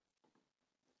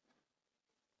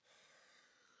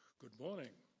Good morning.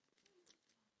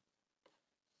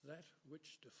 That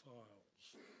which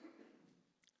defiles.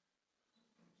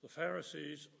 The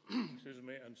Pharisees,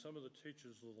 and some of the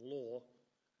teachers of the law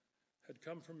had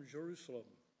come from Jerusalem,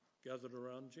 gathered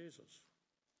around Jesus,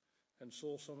 and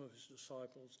saw some of his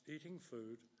disciples eating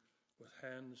food with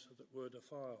hands that were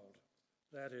defiled,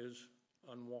 that is,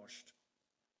 unwashed.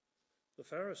 The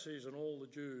Pharisees and all the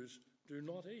Jews do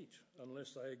not eat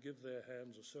unless they give their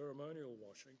hands a ceremonial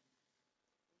washing,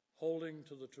 holding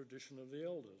to the tradition of the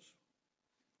elders.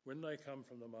 When they come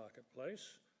from the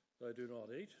marketplace, they do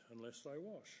not eat unless they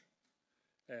wash.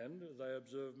 And they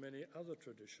observe many other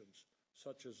traditions,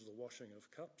 such as the washing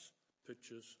of cups,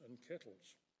 pitchers, and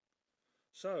kettles.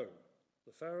 So,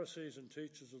 the Pharisees and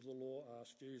teachers of the law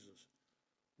asked Jesus,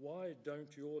 "Why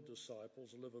don't your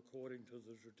disciples live according to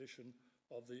the tradition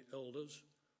of the elders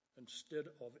instead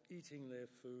of eating their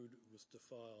food with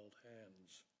defiled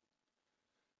hands?"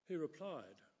 He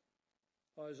replied,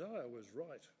 "Isaiah was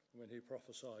right when he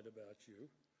prophesied about you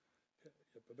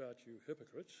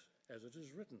hypocrites, as it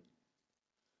is written,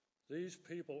 'These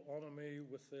people honour me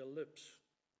with their lips,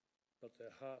 but their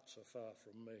hearts are far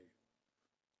from me.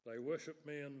 They worship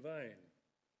me in vain.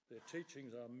 Their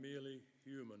teachings are merely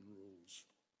human rules.'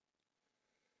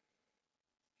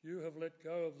 You have let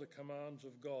go of the commands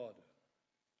of God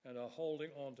and are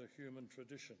holding on to human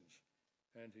traditions."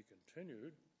 And he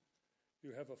continued,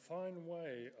 "You have a fine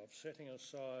way of setting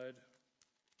aside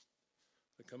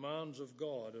the commands of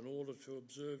God in order to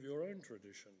observe your own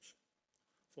traditions.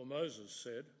 For Moses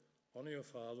said, 'Honour your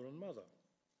father and mother,'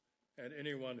 and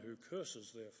anyone who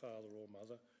curses their father or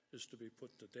mother is to be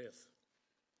put to death.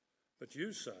 But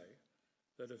you say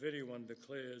that if anyone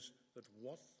declares that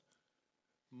what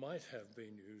might have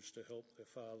been used to help their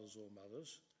fathers or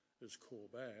mothers is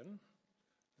korban,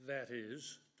 that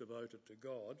is, devoted to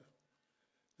God,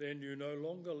 then you no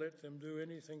longer let them do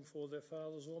anything for their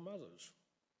fathers or mothers.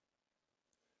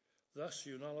 Thus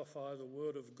you nullify the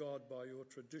word of God by your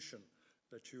tradition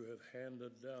that you have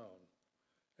handed down,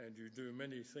 and you do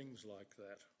many things like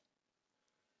that."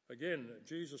 Again,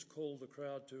 Jesus called the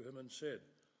crowd to him and said,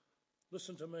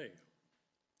 "Listen to me,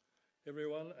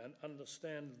 everyone, and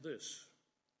understand this.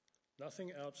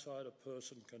 Nothing outside a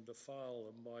person can defile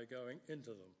them by going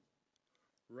into them.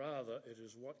 Rather, it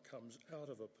is what comes out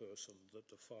of a person that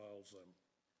defiles them."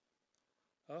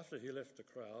 After he left the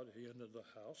crowd, he entered the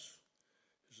house.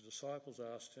 His disciples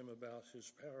asked him about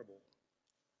his parable.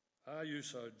 "Are you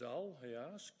so dull?" he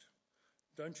asked.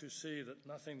 "Don't you see that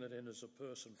nothing that enters a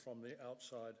person from the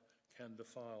outside can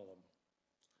defile them?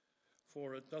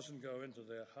 For it doesn't go into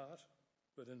their heart,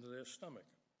 but into their stomach,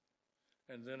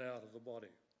 and then out of the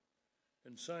body."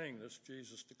 In saying this,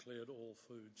 Jesus declared all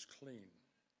foods clean.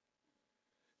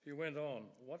 He went on,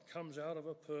 "What comes out of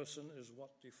a person is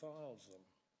what defiles them.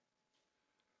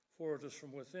 For it is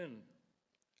from within,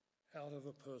 out of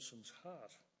a person's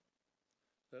heart,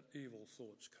 that evil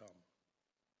thoughts come.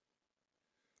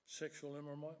 Sexual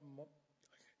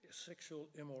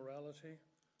immorality,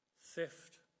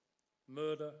 theft,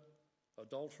 murder,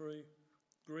 adultery,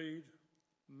 greed,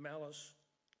 malice,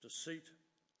 deceit,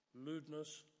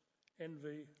 lewdness,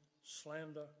 envy,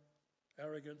 slander,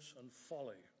 arrogance, and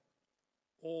folly.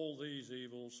 All these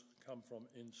evils come from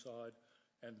inside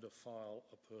and defile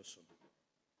a person."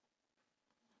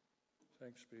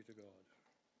 Thanks be to God.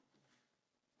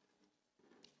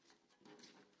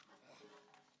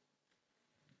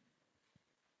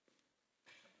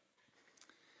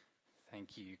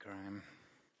 Thank you, Graham.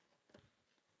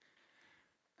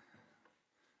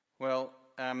 Well,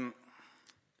 a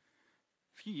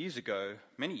few years ago,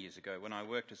 many years ago, when I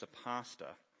worked as a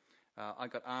pastor, I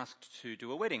got asked to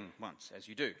do a wedding once, as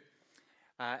you do.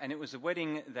 And it was a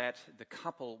wedding that the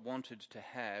couple wanted to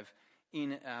have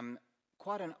in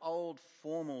quite an old,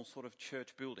 formal sort of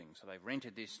church building. So they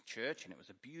rented this church, and it was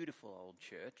a beautiful old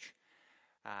church.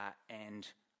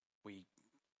 And we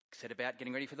set about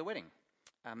getting ready for the wedding.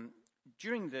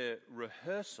 During the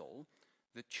rehearsal,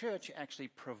 the church actually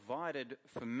provided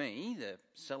for me, the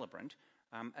celebrant,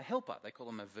 a helper. They call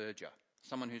them a verger,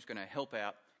 someone who's going to help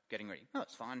out getting ready. Oh,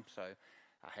 it's fine. So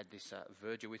I had this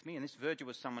verger with me, and this verger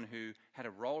was someone who had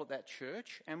a role at that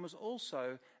church and was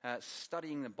also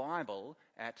studying the Bible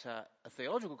at a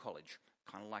theological college,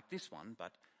 kind of like this one,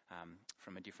 but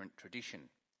from a different tradition.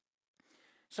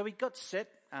 So we got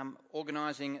set,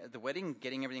 organising the wedding,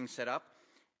 getting everything set up,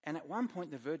 and at one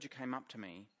point the verger came up to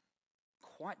me,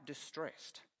 quite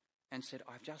distressed, and said,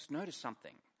 "I've just noticed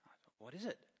something." I thought, "What is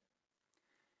it?"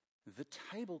 The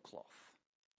tablecloth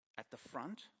at the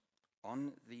front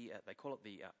on the, they call it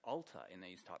the altar in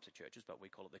these types of churches, but we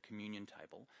call it the communion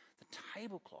table. The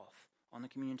tablecloth on the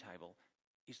communion table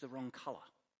is the wrong colour.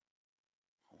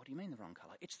 What do you mean the wrong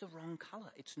colour? It's the wrong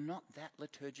colour. It's not that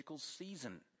liturgical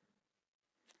season.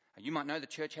 You might know the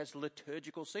church has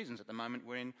liturgical seasons. At the moment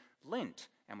we're in Lent,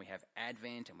 and we have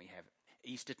Advent, and we have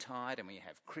Eastertide, and we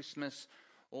have Christmas,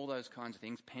 all those kinds of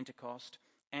things, Pentecost,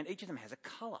 and each of them has a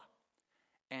colour.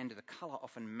 And the colour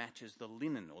often matches the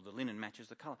linen, or the linen matches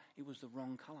the colour. It was the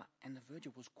wrong colour, and the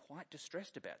Virgin was quite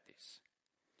distressed about this.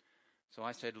 So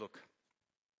I said, look,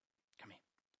 come here.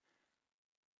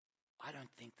 I don't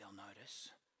think they'll notice,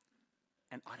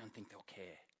 and I don't think they'll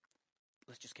care.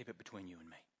 Let's just keep it between you and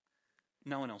me.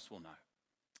 No one else will know.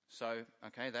 So,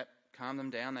 okay, that calmed them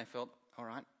down. They felt, all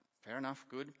right, fair enough,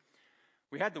 good.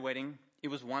 We had the wedding. It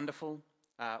was wonderful.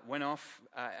 Went off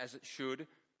as it should.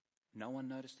 No one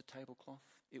noticed the tablecloth.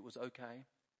 It was okay.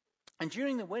 And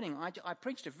during the wedding, I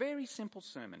preached a very simple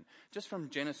sermon, just from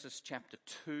Genesis chapter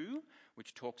 2,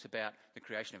 which talks about the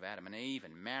creation of Adam and Eve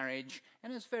and marriage.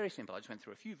 And it was very simple. I just went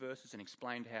through a few verses and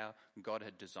explained how God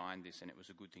had designed this, and it was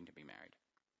a good thing to be married.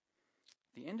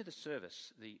 At the end of the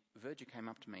service, the verger came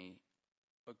up to me,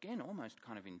 again almost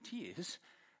kind of in tears,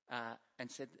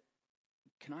 and said,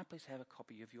 "Can I please have a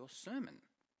copy of your sermon?"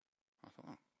 I thought,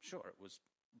 oh, sure. It was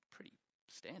pretty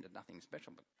standard, nothing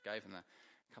special, but gave him a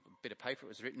bit of paper it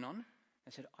was written on. I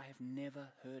said, I have never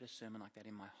heard a sermon like that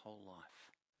in my whole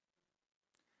life.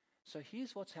 So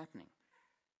here's what's happening.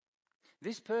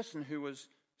 This person who was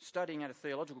studying at a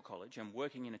theological college and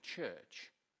working in a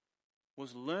church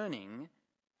was learning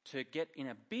to get in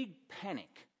a big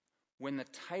panic when the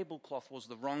tablecloth was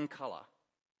the wrong colour,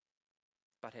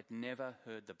 but had never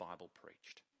heard the Bible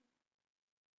preached.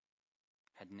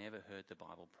 Had never heard the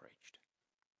Bible preached.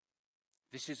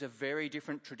 This is a very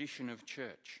different tradition of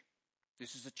church.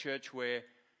 This is a church where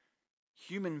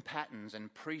human patterns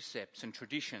and precepts and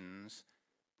traditions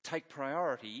take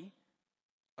priority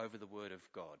over the Word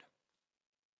of God.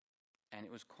 And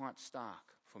it was quite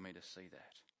stark for me to see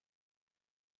that.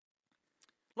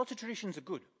 Lots of traditions are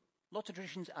good. Lots of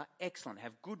traditions are excellent,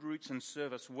 have good roots and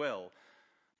serve us well.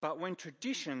 But when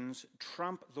traditions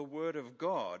trump the Word of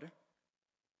God,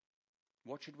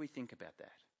 what should we think about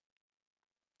that?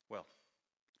 Well,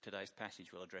 today's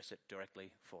passage will address it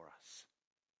directly for us.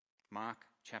 Mark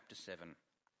chapter 7.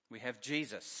 We have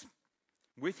Jesus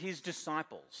with his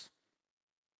disciples,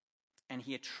 and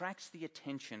he attracts the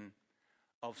attention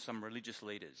of some religious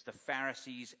leaders, the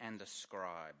Pharisees and the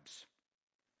scribes.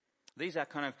 These are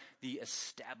kind of the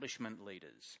establishment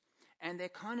leaders, and they're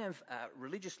kind of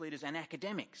religious leaders and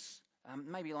academics.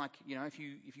 Maybe like,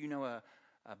 if you know a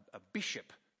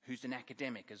bishop who's an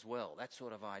academic as well, that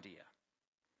sort of idea.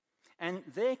 And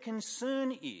their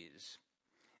concern is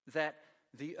that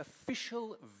the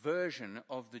official version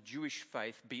of the Jewish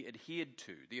faith be adhered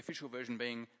to, the official version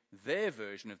being their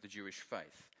version of the Jewish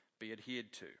faith be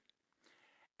adhered to.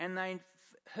 And they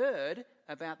heard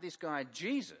about this guy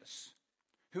Jesus,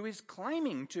 who is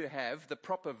claiming to have the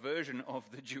proper version of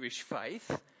the Jewish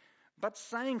faith, but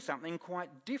saying something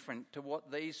quite different to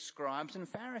what these scribes and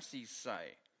Pharisees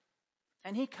say.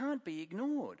 And he can't be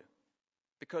ignored.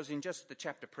 Because in just the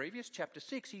chapter previous, chapter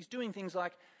 6, he's doing things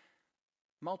like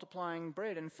multiplying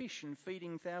bread and fish and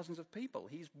feeding thousands of people.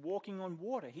 He's walking on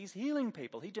water. He's healing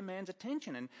people. He demands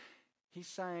attention. And he's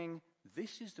saying,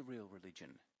 this is the real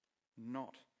religion,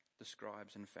 not the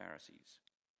scribes and Pharisees.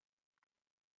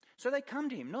 So they come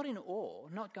to him, not in awe,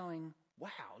 not going, wow,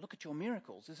 look at your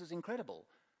miracles, this is incredible.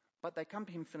 But they come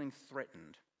to him feeling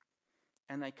threatened.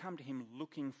 And they come to him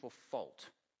looking for fault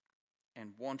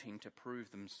and wanting to prove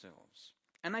themselves.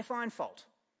 And they find fault.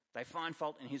 They find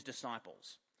fault in his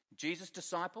disciples. Jesus'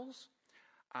 disciples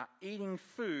are eating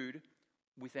food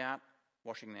without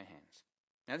washing their hands.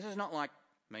 Now, this is not like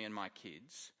me and my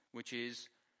kids, which is,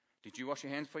 did you wash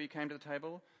your hands before you came to the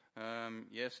table?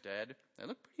 Yes, Dad. They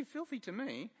look pretty filthy to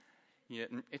me. Yeah,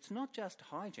 it's not just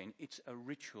hygiene, it's a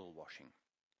ritual washing.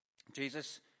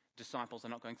 Jesus' disciples are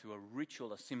not going through a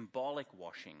ritual, a symbolic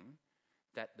washing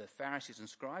that the Pharisees and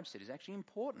scribes said is actually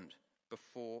important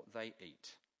before they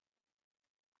eat.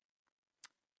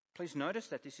 Please notice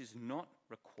that this is not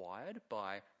required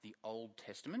by the Old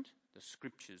Testament, the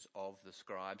scriptures of the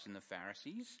scribes and the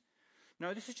Pharisees.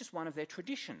 No, this is just one of their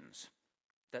traditions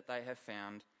that they have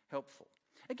found helpful.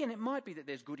 Again, it might be that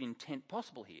there's good intent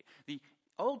possible here. The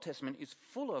Old Testament is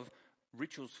full of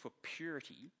rituals for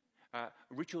purity,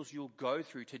 rituals you'll go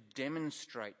through to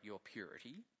demonstrate your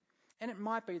purity. And it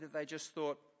might be that they just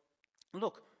thought,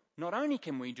 look, not only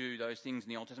can we do those things in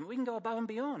the Old Testament, we can go above and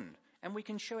beyond, and we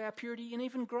can show our purity in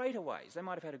even greater ways. They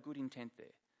might have had a good intent there.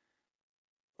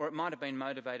 Or it might have been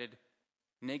motivated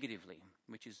negatively,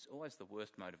 which is always the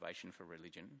worst motivation for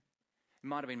religion. It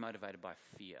might have been motivated by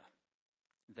fear.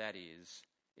 That is,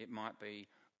 it might be,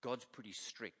 God's pretty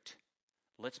strict.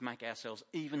 Let's make ourselves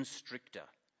even stricter,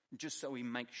 just so we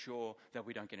make sure that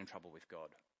we don't get in trouble with God.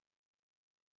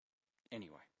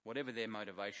 Anyway, whatever their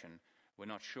motivation, we're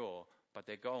not sure, but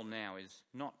their goal now is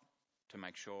not to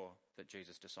make sure that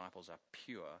Jesus' disciples are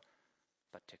pure,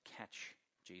 but to catch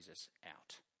Jesus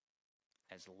out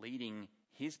as leading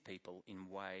his people in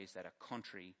ways that are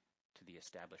contrary to the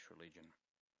established religion.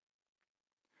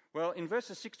 Well, in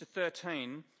verses 6 to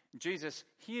 13, Jesus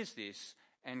hears this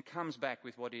and comes back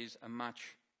with what is a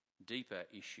much deeper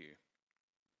issue.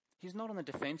 He's not on the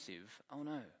defensive. Oh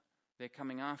no, they're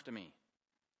coming after me.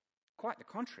 Quite the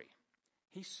contrary.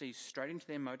 He sees straight into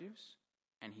their motives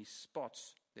and he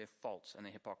spots their faults and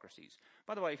their hypocrisies.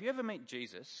 By the way, if you ever meet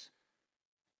Jesus,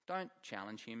 don't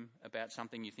challenge him about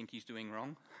something you think he's doing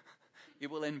wrong. It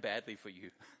will end badly for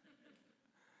you.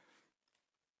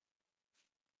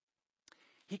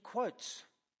 He quotes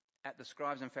at the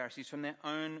scribes and Pharisees from their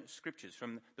own scriptures,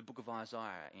 from the book of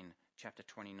Isaiah in chapter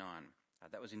 29.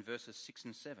 That was in verses 6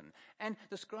 and 7. And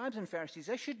the scribes and Pharisees,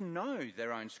 they should know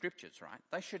their own scriptures, right?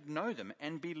 They should know them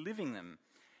and be living them.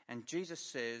 And Jesus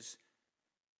says,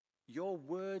 your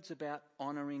words about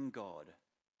honouring God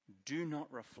do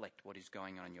not reflect what is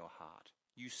going on in your heart.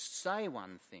 You say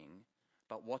one thing,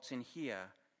 but what's in here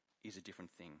is a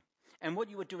different thing. And what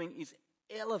you are doing is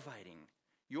elevating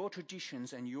your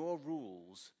traditions and your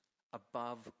rules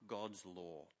above God's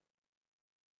law.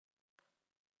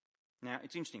 Now,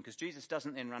 it's interesting because Jesus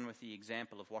doesn't then run with the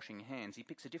example of washing hands. He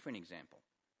picks a different example.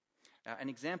 An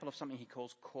example of something he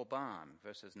calls korban,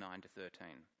 verses 9 to 13.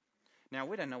 Now,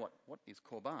 we don't know what is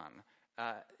korban,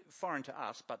 foreign to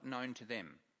us, but known to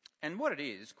them. And what it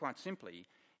is, quite simply,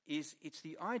 is it's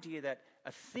the idea that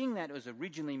a thing that was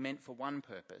originally meant for one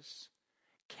purpose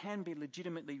can be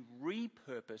legitimately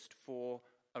repurposed for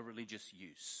a religious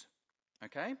use.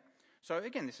 Okay? So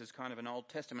again, this is kind of an Old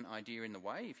Testament idea in the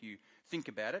way. If you think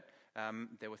about it,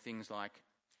 there were things like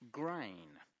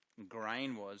grain.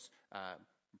 Grain was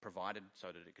provided so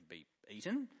that it could be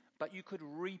eaten, but you could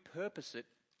repurpose it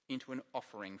into an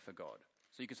offering for God.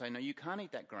 So you could say, no, you can't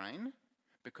eat that grain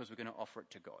because we're going to offer it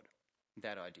to God.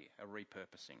 That idea, a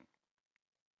repurposing.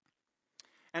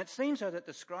 And it seems so that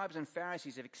the scribes and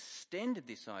Pharisees have extended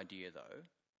this idea, though,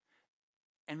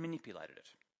 and manipulated it.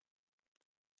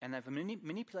 And they've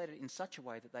manipulated it in such a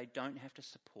way that they don't have to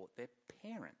support their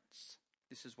parents.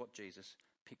 This is what Jesus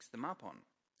picks them up on.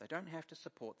 They don't have to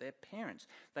support their parents.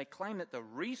 They claim that the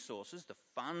resources, the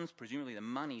funds, presumably the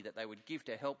money that they would give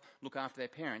to help look after their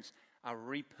parents, are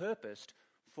repurposed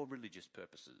for religious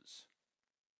purposes.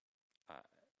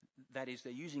 That is,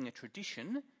 they're using a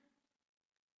tradition.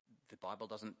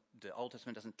 The Old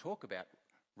Testament doesn't talk about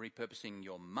repurposing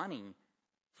your money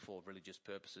for religious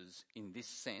purposes in this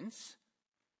sense,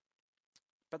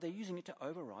 but they're using it to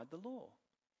override the law.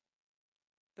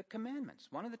 The commandments.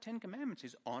 One of the 10 commandments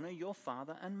is honour your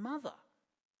father and mother.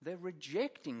 They're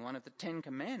rejecting one of the 10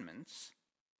 commandments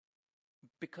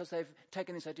because they've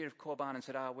taken this idea of korban and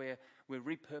said, we're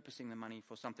repurposing the money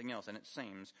for something else. And it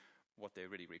seems what they're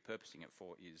really repurposing it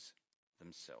for is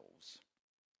themselves.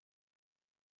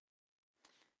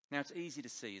 Now, it's easy to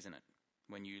see, isn't it,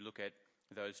 when you look at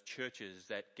those churches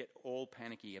that get all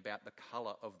panicky about the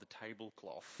colour of the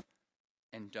tablecloth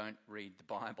and don't read the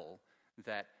Bible,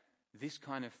 that this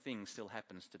kind of thing still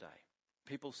happens today.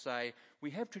 People say,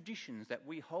 we have traditions that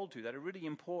we hold to that are really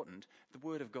important. The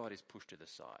Word of God is pushed to the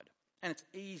side. And it's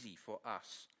easy for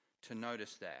us to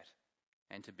notice that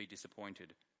and to be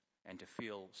disappointed and to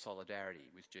feel solidarity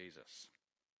with Jesus.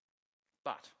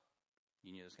 But,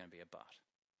 you knew there's going to be a but.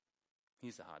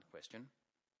 Here's the hard question.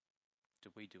 Do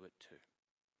we do it too?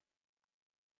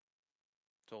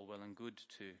 It's all well and good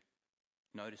to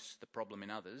notice the problem in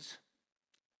others,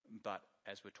 but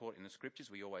as we're taught in the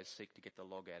scriptures, we always seek to get the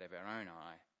log out of our own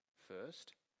eye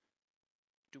first.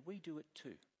 Do we do it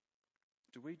too?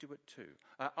 Do we do it too?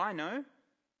 I know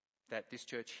that this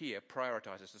church here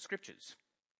prioritises the scriptures.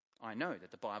 I know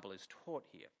that the Bible is taught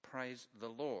here. Praise the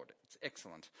Lord. It's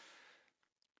excellent.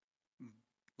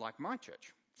 Like my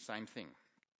church, same thing.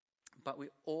 But we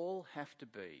all have to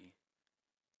be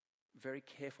very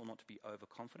careful not to be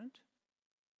overconfident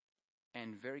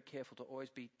and very careful to always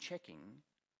be checking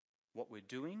what we're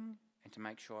doing and to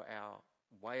make sure our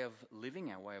way of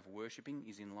living, our way of worshipping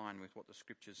is in line with what the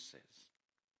scriptures says.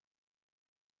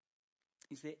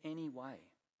 Is there any way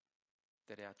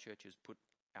that our churches put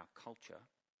our culture,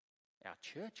 our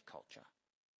church culture,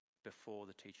 before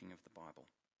the teaching of the Bible?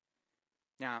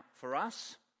 Now, for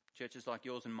us, churches like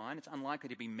yours and mine, it's unlikely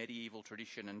to be medieval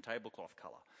tradition and tablecloth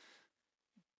colour.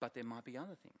 But there might be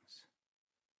other things.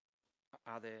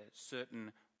 Are there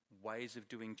certain ways of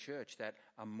doing church that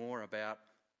are more about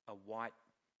a white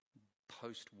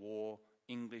post-war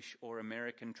English or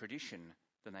American tradition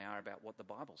than they are about what the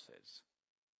Bible says.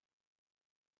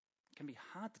 It can be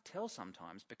hard to tell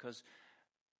sometimes because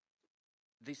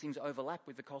these things overlap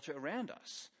with the culture around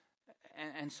us.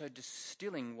 And so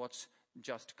distilling what's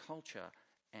just culture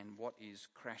and what is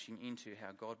crashing into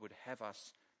how God would have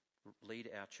us lead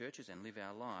our churches and live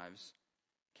our lives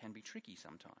can be tricky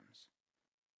sometimes.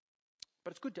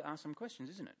 But it's good to ask some questions,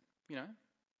 isn't it? You know,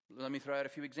 let me throw out a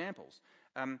few examples.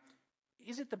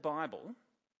 Is it the Bible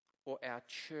or our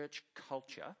church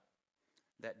culture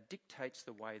that dictates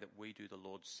the way that we do the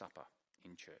Lord's Supper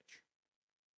in church?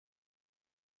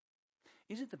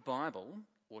 Is it the Bible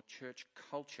or church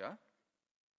culture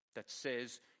that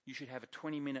says you should have a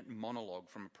 20-minute monologue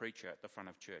from a preacher at the front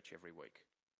of church every week?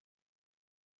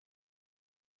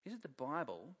 Is it the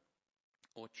Bible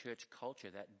or church culture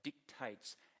that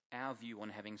dictates our view on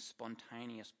having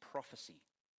spontaneous prophecy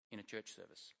in a church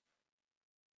service?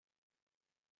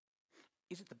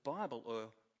 Is it the Bible or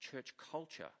church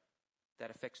culture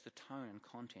that affects the tone and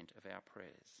content of our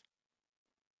prayers?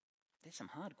 There's some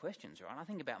hard questions, right? I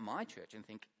think about my church and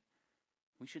think,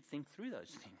 we should think through those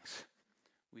things.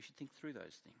 We should think through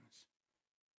those things.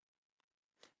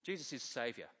 Jesus is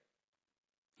Saviour.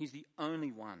 He's the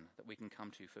only one that we can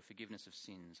come to for forgiveness of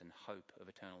sins and hope of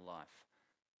eternal life.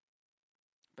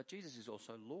 But Jesus is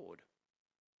also Lord.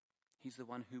 He's the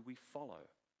one who we follow,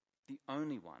 the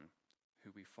only one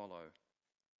who we follow.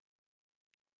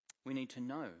 We need to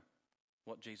know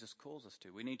what Jesus calls us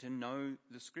to. We need to know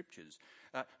the Scriptures.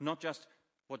 Not just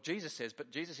what Jesus says,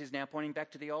 but Jesus is now pointing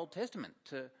back to the Old Testament,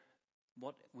 to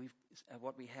what we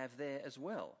have there as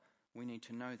well. We need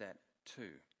to know that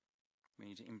too. We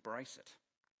need to embrace it.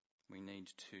 We need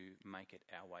to make it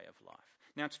our way of life.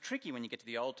 Now, it's tricky when you get to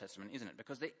the Old Testament, isn't it?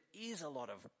 Because there is a lot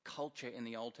of culture in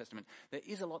the Old Testament. There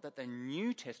is a lot that the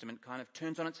New Testament kind of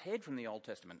turns on its head from the Old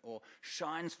Testament or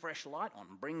shines fresh light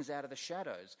on, brings out of the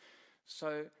shadows.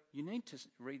 So you need to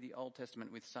read the Old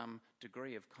Testament with some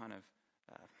degree of kind of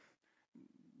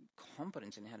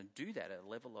competence in how to do that, at a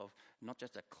level of not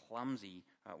just a clumsy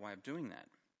way of doing that.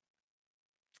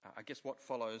 I guess what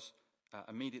follows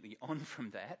immediately on from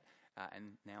that,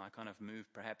 and now I kind of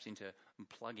move perhaps into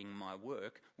plugging my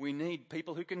work, we need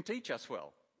people who can teach us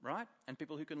well, right? And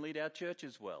people who can lead our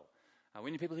churches well.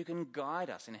 We need people who can guide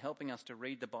us in helping us to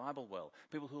read the Bible well.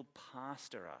 People who will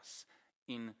pastor us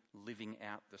in living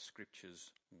out the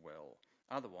Scriptures well.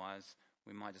 Otherwise,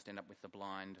 we might just end up with the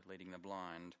blind leading the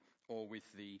blind, or with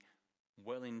the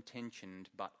well-intentioned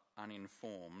but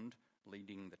uninformed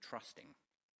leading the trusting.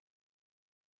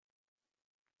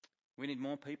 We need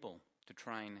more people to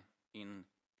train in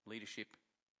leadership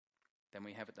than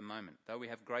we have at the moment. Though we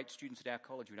have great students at our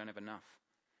college, we don't have enough.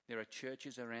 There are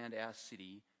churches around our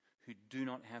city who do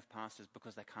not have pastors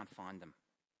because they can't find them.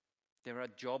 There are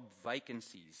job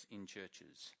vacancies in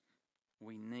churches.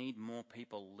 We need more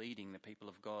people leading the people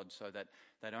of God so that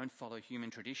they don't follow human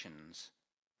traditions,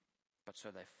 but so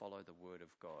they follow the Word of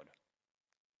God.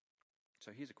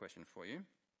 So here's a question for you.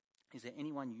 Is there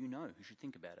anyone you know who should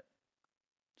think about it?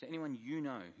 Is there anyone you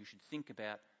know who should think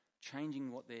about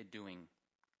changing what they're doing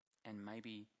and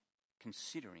maybe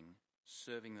considering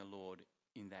serving the Lord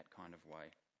in that kind of way?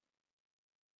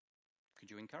 Could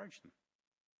you encourage them?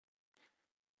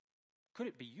 Could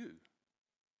it be you?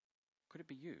 Could it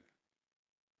be you?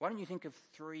 Why don't you think of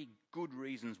 3 good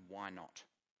reasons why not?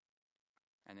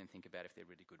 And then think about if they're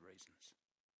really good reasons.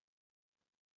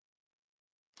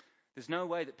 There's no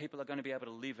way that people are going to be able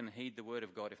to live and heed the Word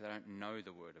of God if they don't know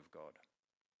the Word of God.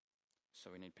 So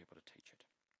we need people to teach it.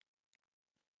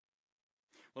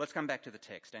 Well, let's come back to the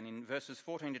text. And in verses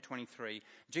 14 to 23,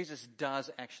 Jesus does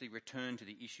actually return to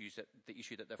the issue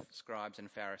that the scribes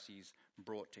and Pharisees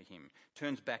brought to him.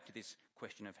 Turns back to this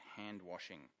question of hand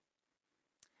washing.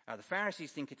 The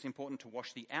Pharisees think it's important to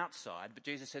wash the outside, but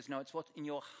Jesus says, no, it's what's in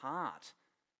your heart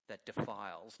that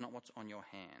defiles, not what's on your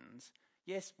hands.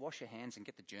 Yes, wash your hands and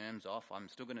get the germs off. I'm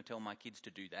still going to tell my kids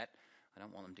to do that. I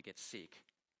don't want them to get sick.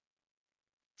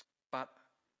 But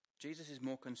Jesus is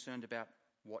more concerned about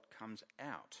what comes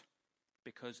out,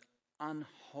 because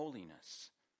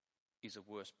unholiness is a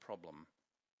worse problem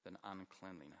than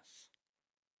uncleanliness.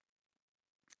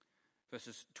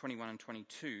 Verses 21 and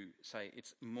 22 say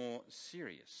it's more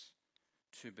serious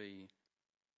to be,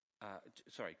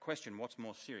 question what's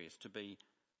more serious, to be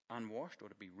unwashed or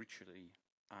to be ritually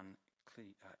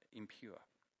impure.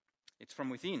 It's from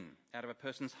within, out of a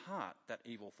person's heart, that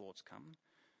evil thoughts come.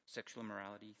 Sexual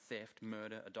immorality, theft,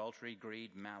 murder, adultery,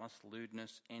 greed, malice,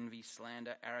 lewdness, envy,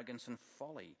 slander, arrogance and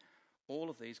folly. All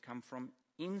of these come from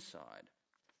inside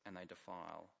and they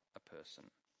defile a person.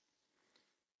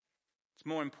 It's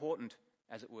more important,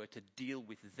 as it were, to deal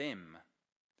with them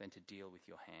than to deal with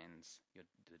your hands,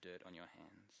 the dirt on your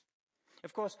hands.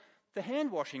 Of course, the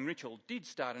hand-washing ritual did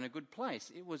start in a good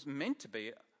place. It was meant to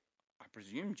be, I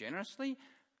presume generously,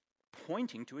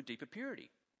 pointing to a deeper purity.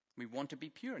 We want to be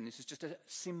pure, and this is just a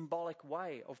symbolic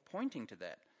way of pointing to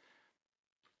that.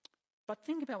 But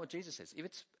think about what Jesus says. If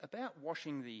it's about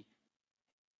washing the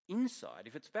inside,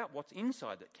 if it's about what's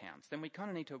inside that counts, then we kind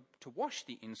of need to wash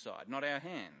the inside, not our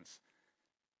hands.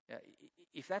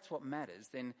 If that's what matters,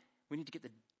 then we need to get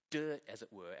the dirt, as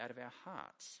it were, out of our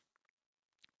hearts.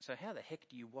 So how the heck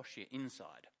do you wash your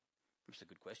inside? That's a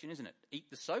good question, isn't it? Eat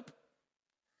the soap?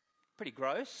 Pretty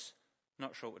gross.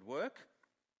 Not sure it would work.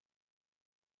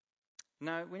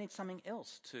 No, we need something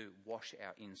else to wash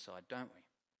our inside, don't we?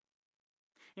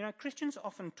 You know, Christians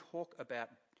often talk about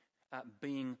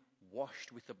being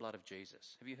washed with the blood of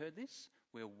Jesus. Have you heard this?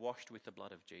 We're washed with the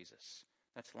blood of Jesus.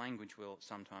 That's language we'll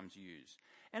sometimes use.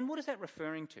 And what is that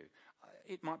referring to?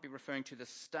 It might be referring to the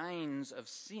stains of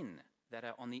sin that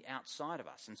are on the outside of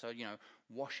us. And so, you know,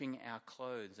 washing our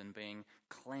clothes and being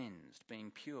cleansed,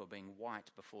 being pure, being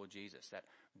white before Jesus, that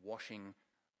washing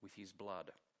with his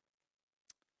blood.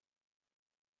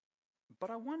 But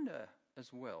I wonder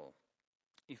as well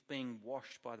if being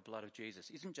washed by the blood of Jesus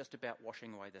isn't just about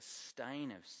washing away the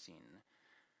stain of sin,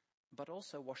 but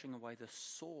also washing away the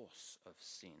source of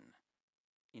sin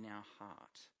in our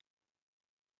heart.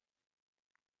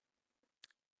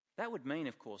 That would mean,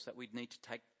 of course, that we'd need to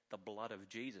take the blood of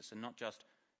Jesus and not just,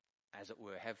 as it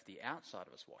were, have the outside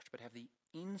of us washed, but have the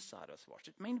inside of us washed.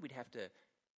 It means we'd have to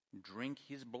drink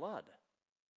his blood.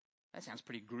 That sounds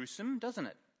pretty gruesome, doesn't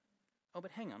it? Oh,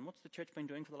 but hang on, what's the church been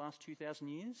doing for the last 2,000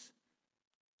 years?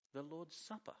 The Lord's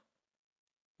Supper,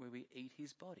 where we eat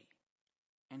his body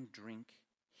and drink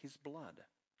his blood.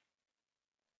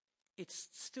 It's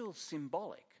still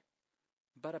symbolic,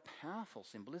 but a powerful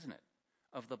symbol, isn't it?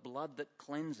 Of the blood that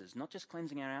cleanses, not just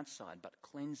cleansing our outside, but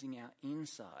cleansing our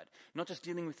inside. Not just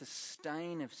dealing with the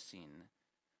stain of sin,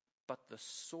 but the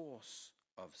source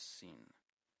of sin.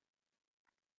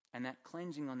 And that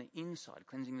cleansing on the inside,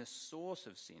 cleansing the source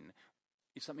of sin,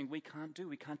 is something we can't do.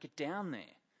 We can't get down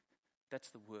there. That's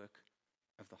the work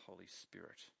of the Holy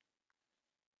Spirit.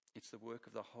 It's the work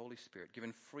of the Holy Spirit,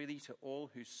 given freely to all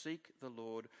who seek the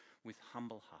Lord with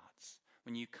humble hearts.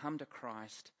 When you come to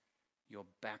Christ, you're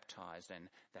baptized, and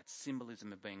that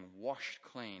symbolism of being washed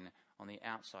clean on the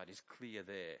outside is clear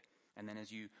there. And then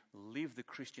as you live the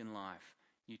Christian life,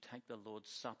 you take the Lord's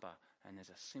Supper, and there's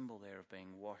a symbol there of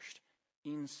being washed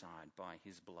inside by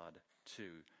his blood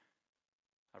too.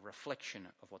 A reflection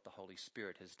of what the Holy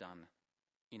Spirit has done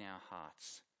in our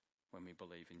hearts when we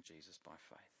believe in Jesus by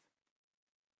faith.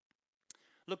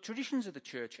 Look, traditions of the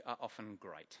church are often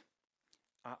great.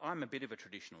 I'm a bit of a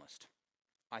traditionalist.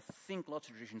 I think lots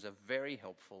of traditions are very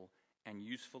helpful and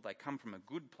useful. They come from a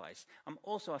good place. I'm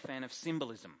also a fan of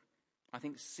symbolism. I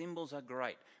think symbols are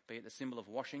great, be it the symbol of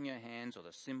washing your hands or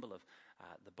the symbol of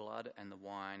the blood and the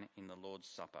wine in the Lord's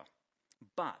Supper.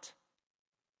 But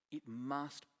it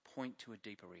must point to a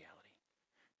deeper reality.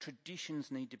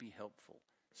 Traditions need to be helpful.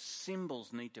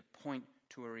 Symbols need to point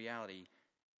to a reality,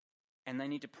 and they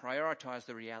need to prioritise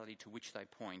the reality to which they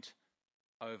point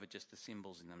over just the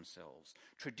symbols in themselves.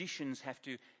 Traditions have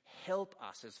to help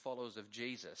us as followers of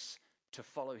Jesus to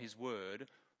follow his word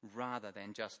rather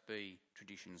than just be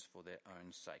traditions for their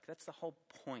own sake. That's the whole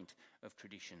point of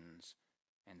traditions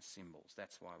and symbols.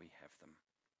 That's why we have them.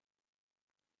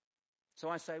 So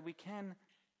I say we can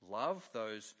love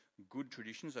those good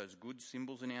traditions, those good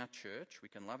symbols in our church. We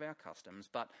can love our customs,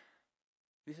 but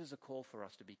this is a call for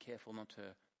us to be careful not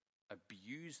to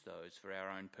abuse those for our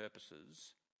own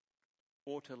purposes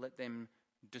or to let them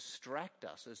distract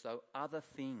us as though other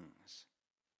things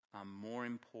are more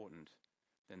important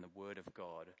than the Word of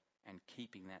God and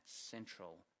keeping that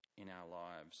central in our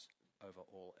lives over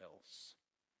all else.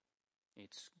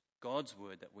 It's God's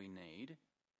Word that we need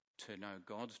to know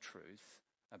God's truth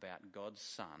about God's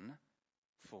Son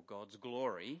for God's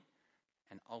glory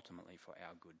and ultimately for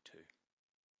our good too.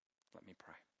 Let me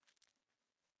pray.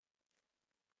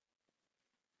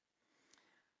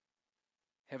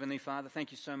 Heavenly Father,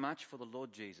 thank you so much for the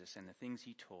Lord Jesus and the things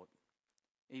he taught.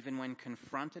 Even when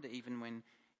confronted, even when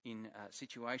in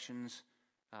situations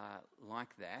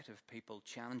like that of people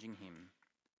challenging him,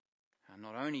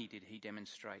 not only did he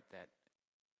demonstrate that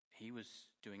he was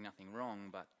doing nothing wrong,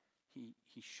 but he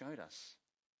showed us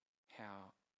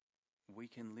how we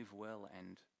can live well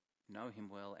and know him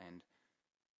well and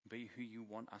be who you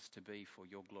want us to be for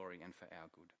your glory and for our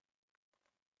good.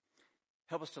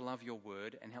 Help us to love your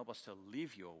word and help us to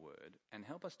live your word and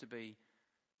help us to be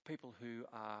people who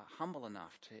are humble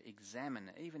enough to examine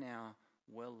even our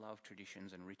well-loved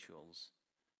traditions and rituals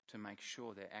to make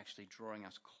sure they're actually drawing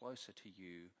us closer to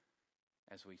you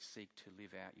as we seek to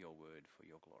live out your word for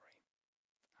your glory.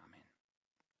 Amen.